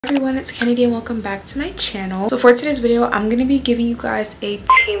everyone, it's Kennedy and welcome back to my channel. So for today's video, I'm going to be giving you guys a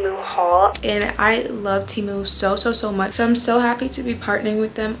Temu haul, and I love Temu so much. So I'm so happy to be partnering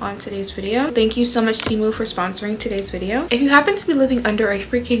with them on today's video. Thank you so much, Temu, for sponsoring today's video. If you happen to be living under a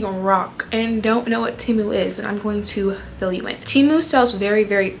freaking rock and don't know what Temu is, then I'm going to fill you in. Temu sells very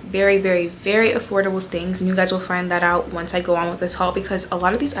affordable things, and you guys will find that out once I go on with this haul, because a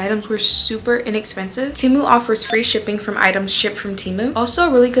lot of these items were super inexpensive. Temu offers free shipping from items shipped from Temu. Also,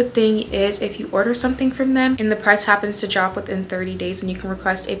 a really good thing is if you order something from them and the price happens to drop within 30 days, and you can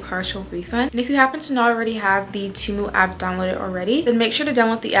request a partial refund. And if you happen to not already have the Temu app downloaded already, then make sure to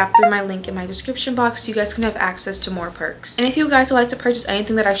download the app through my link in my description box so you guys can have access to more perks. And if you guys would like to purchase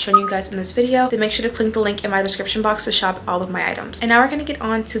anything that I've shown you guys in this video, then make sure to click the link in my description box to shop all of my items. And now we're gonna get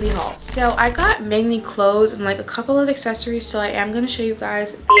on to the haul. So I got mainly clothes and like a couple of accessories, so I am gonna show you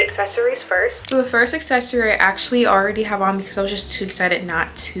guys the accessories first. So the first accessory I actually already have on because I was just too excited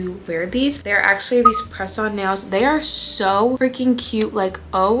not to wear these. They're actually these press-on nails. They are so freaking cute. Like,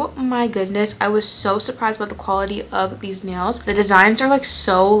 oh my goodness, I was so surprised by the quality of these nails. The designs are like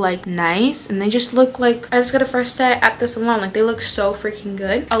so like nice, and they just look like I just got a fresh set at the salon. Like, they look so freaking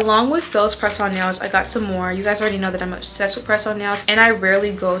good. Along with those press-on nails, I got some more. You guys already know that I'm obsessed with press-on nails, and I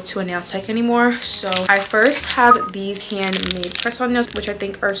rarely go to a nail tech anymore. So I first have these handmade press-on nails, which I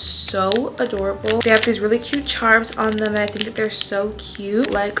think are so adorable. They have these really cute charms on them, and I think that they're so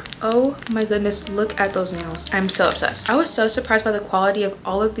cute. Like, oh my goodness, look at those nails. I'm so obsessed. I was so surprised by the quality of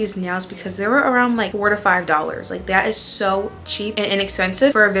all of these nails because they were around like $4 to $5. Like, that is so cheap and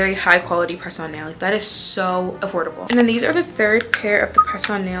inexpensive for a very high quality press-on nail. Like, that is so affordable. And then these are the third pair of the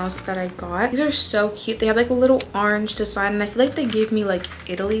press-on nails that I got. These are so cute. They have like a little orange design, and I feel like they give me like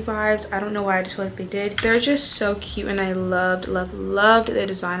Italy vibes. I don't know why, I just feel like they did. They're just so cute, and I loved the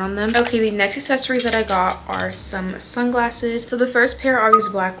design on them. Okay, the next accessories that I got are some sunglasses. So the first pair are these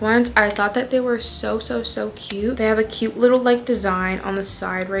black ones. I thought that they were so cute. They have a cute little like design on the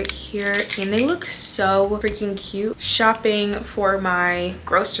side right here, and they look so freaking cute. Shopping for my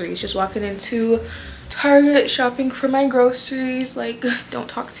groceries, just walking into Target shopping for my groceries. Like, don't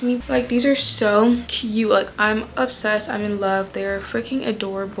talk to me. Like, these are so cute. Like, I'm obsessed. I'm in love. They're freaking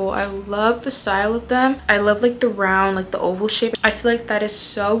adorable. I love the style of them. I love like the round, like the oval shape. I feel like that is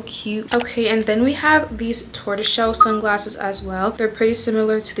so cute. Okay, and then we have these tortoiseshell sunglasses as well. They're pretty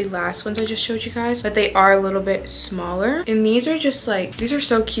similar to the last ones I just showed you guys, but they are a little bit smaller, and these are just like, these are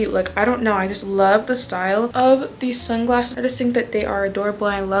so cute. Like, I don't know, I just love the style of these sunglasses. I just think that they are adorable.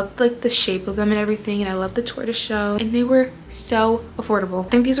 I love like the shape of them and everything, and I love the tortoiseshell, and they were so affordable. I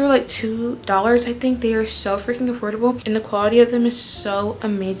think these were like $2. I think they are so freaking affordable, and the quality of them is so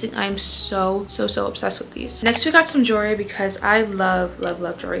amazing. I'm so obsessed with these. Next, we got some jewelry because I love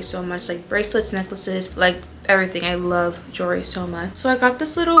jewelry so much. Like bracelets, necklaces, like everything. I love jewelry so much. So I got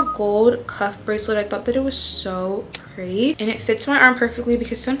this little gold cuff bracelet. I thought that it was so pretty, and it fits my arm perfectly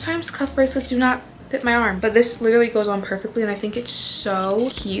because sometimes cuff bracelets do not fit my arm, but this literally goes on perfectly, and I think it's so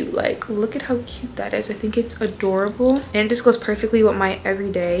cute. Like, look at how cute that is. I think it's adorable, and it just goes perfectly with my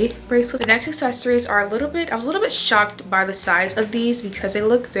everyday bracelet. The next accessories are I was a little bit shocked by the size of these because they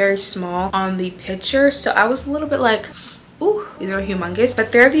look very small on the picture, so I was a little bit like, ooh, these are humongous.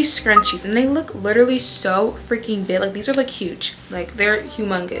 But they're these scrunchies, and they look literally so freaking big. Like, these are like huge. Like, they're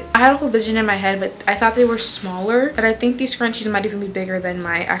humongous. I had a whole vision in my head, but I thought they were smaller. But I think these scrunchies might even be bigger than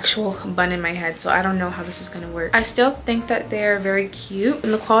my actual bun in my head, so I don't know how this is gonna work. I still think that they're very cute,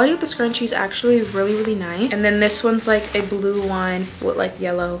 and the quality of the scrunchie is actually really nice. And then this one's like a blue one with like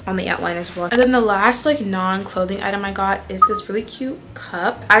yellow on the outline as well. And then the last like non-clothing item I got is this really cute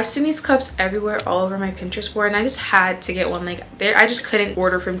cup. I've seen these cups everywhere all over my Pinterest board, and I just had to get one. Like, there, I just couldn't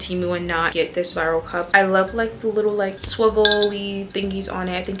order from Temu and not get this viral cup. I love like the little like swivel-y thingies on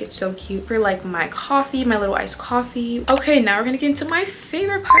it. I think it's so cute for like my coffee, my little iced coffee. Okay, now we're gonna get into my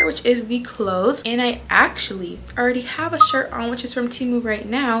favorite part, which is the clothes. And I actually already have a shirt on, which is from Temu right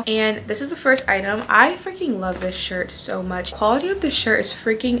now, and this is the first item. I freaking love this shirt so much. Quality of this shirt is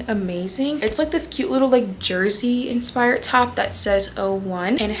freaking amazing. It's like this cute little like jersey inspired top that says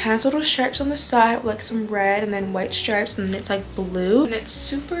 01, and it has little stripes on the side with like some red and then white stripes, and it's like blue, and it's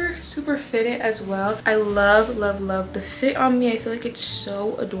super fitted as well. I love the fit on me. I feel like it's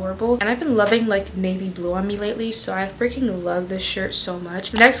so adorable, and I've been loving like navy blue on me lately, so I freaking love this shirt so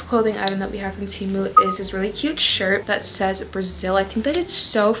much. The next clothing item that we have from Temu is this really cute shirt that says Brazil. I think that it's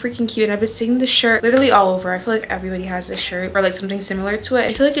so freaking cute, and I've been seeing this shirt literally all over. I feel like everybody has this shirt or like something similar to it.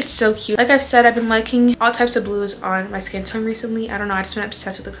 I feel like it's so cute. Like I've said, I've been liking all types of blues on my skin tone recently. I don't know, I just been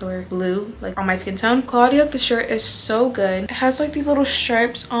obsessed with the color blue like on my skin tone. Quality of the shirt is so good. It has like these little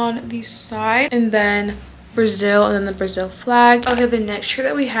stripes on the side, and then Brazil and then the Brazil flag. Okay, the next shirt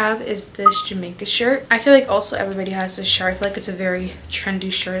that we have is this Jamaica shirt. I feel like also everybody has this shirt. I feel like it's a very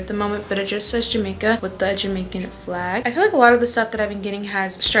trendy shirt at the moment, but it just says Jamaica with the Jamaican flag. I feel like a lot of the stuff that I've been getting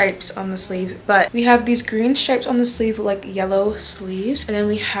has stripes on the sleeve, but we have these green stripes on the sleeve with like yellow sleeves, and then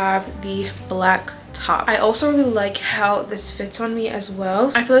we have the black top. I also really like how this fits on me as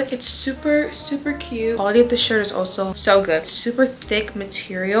well. I feel like it's super cute. Quality of the shirt is also so good. Super thick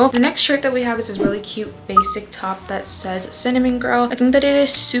material. The next shirt that we have is this really cute basic top that says Cinnamon Girl. I think that it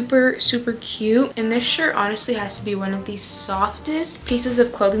is super cute, and this shirt honestly has to be one of the softest pieces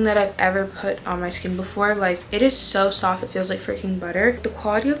of clothing that I've ever put on my skin before. Like, it is so soft, it feels like freaking butter. The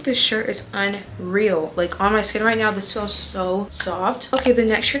quality of this shirt is unreal. Like, on my skin right now, this feels so soft. Okay, the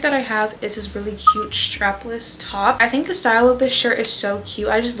next shirt that I have is this really cute strapless top. I think the style of this shirt is so cute.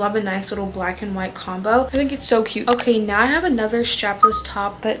 I just love a nice little black and white combo. I think it's so cute. Okay, now I have another strapless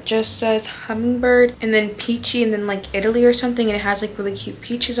top that just says Hummingbird and then Peachy and then like Italy or something, and it has like really cute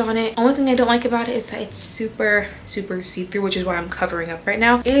peaches on it. Only thing I don't like about it is that it's super see-through, which is why I'm covering up right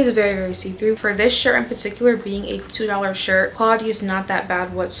now. It is very see-through. For this shirt in particular, being a $2 shirt, quality is not that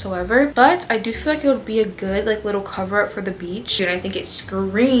bad whatsoever, but I do feel like it would be a good like little cover up for the beach, and I think it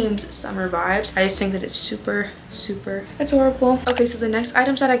screams summer vibes. I just think that it's super adorable. Okay, so the next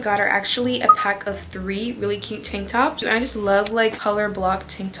items that I got are actually a pack of 3 really cute tank tops. I just love like color block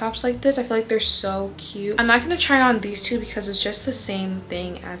tank tops like this. I feel like they're so cute. I'm not gonna try on these two because it's just the same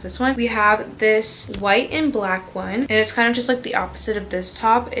thing as this one. We have this white and black one, and it's kind of just like the opposite of this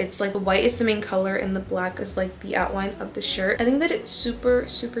top. It's like the white is the main color and the black is like the outline of the shirt. I think that it's super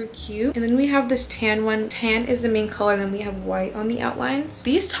cute. And then we have this tan one. Tan is the main color, then we have white on the outlines.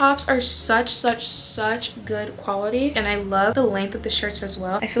 These tops are such good quality, and I love the length of the shirts as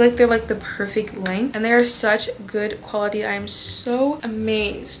well. I feel like they're like the perfect length, and they are such good quality. I am so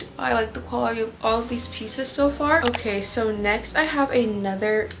amazed by like the quality of all of these pieces so far. Okay, so next I have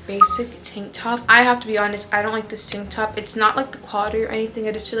another basic tank top. I have to be honest, I don't like this tank top. It's not like the quality or anything,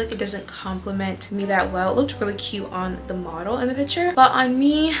 I just feel like it doesn't complement me that well. It looked really cute on the model in the picture, but on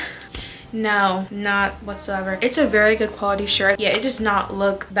me, no, not whatsoever. It's a very good quality shirt. Yeah, it does not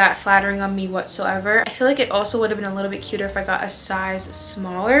look that flattering on me whatsoever. I feel like it also would have been a little bit cuter if I got a size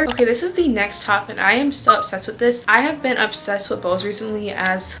smaller. Okay, this is the next top, and I am so obsessed with this. I have been obsessed with bows recently,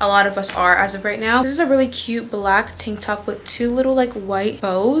 as a lot of us are as of right now. This is a really cute black tank top with 2 little like white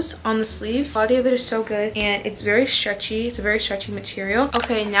bows on the sleeves. The quality of it is so good, and it's very stretchy. It's a very stretchy material.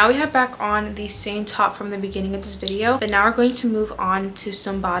 Okay, now we have back on the same top from the beginning of this video, but now we're going to move on to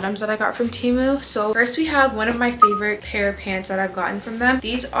some bottoms that I got from Temu. So first we have one of my favorite pair of pants that I've gotten from them.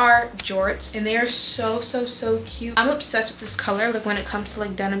 These are Jorts, and they are so cute. I'm obsessed with this color. Like, when it comes to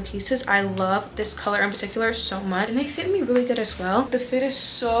like denim pieces, I love this color in particular so much, and they fit me really good as well. The fit is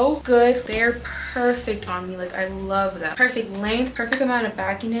so good. They're perfect on me. Like, I love them. Perfect length, perfect amount of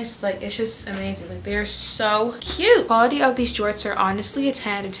bagginess. Like, it's just amazing. Like, they're so cute. Quality of these Jorts are honestly a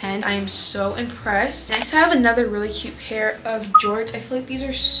 10 out of 10. I am so impressed. Next I have another really cute pair of Jorts. I feel like these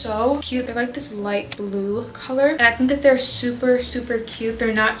are so cute. They're like this light blue color, and I think that they're super cute.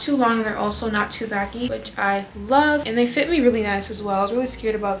 They're not too long, and they're also not too baggy, which I love, and they fit me really nice as well. I was really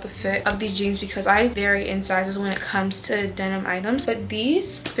scared about the fit of these jeans because I vary in sizes when it comes to denim items, but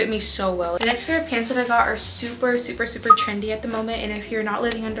these fit me so well. The next pair of pants that I got are super trendy at the moment, and if you're not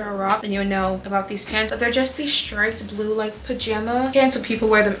living under a rock, then you'll know about these pants. But they're just these striped blue like pajama pants, so people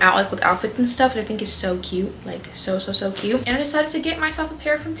wear them out like with outfits and stuff, and I think it's so cute. Like, so cute. And I decided to get myself a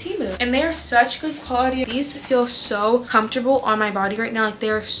pair from Temu, and they are such good quality. These feel so comfortable on my body right now. Like, they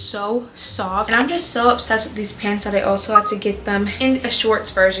are so soft, and I'm just so obsessed with these pants that I also had to get them in a shorts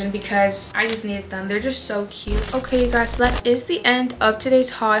version because I just needed them. They're just so cute. Okay, you guys, so that is the end of today's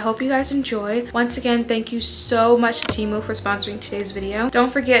haul. I hope you guys enjoyed. Once again, thank you so much to Temu for sponsoring today's video.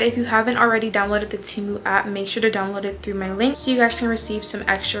 Don't forget, if you haven't already downloaded the Temu app, make sure to download it through my link so you guys can receive some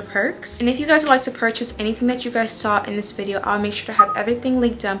extra perks. And if you guys would like to purchase anything that you guys saw in this video, I'll make sure to have everything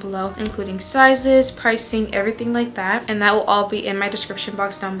linked down below, including sizes, pricing, everything like that, and that will all be in my description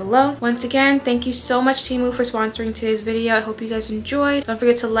box down below. Once again, thank you so much, Temu, for sponsoring today's video. I hope you guys enjoyed. Don't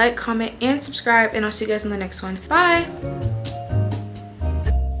forget to like, comment, and subscribe, and I'll see you guys in the next one. Bye!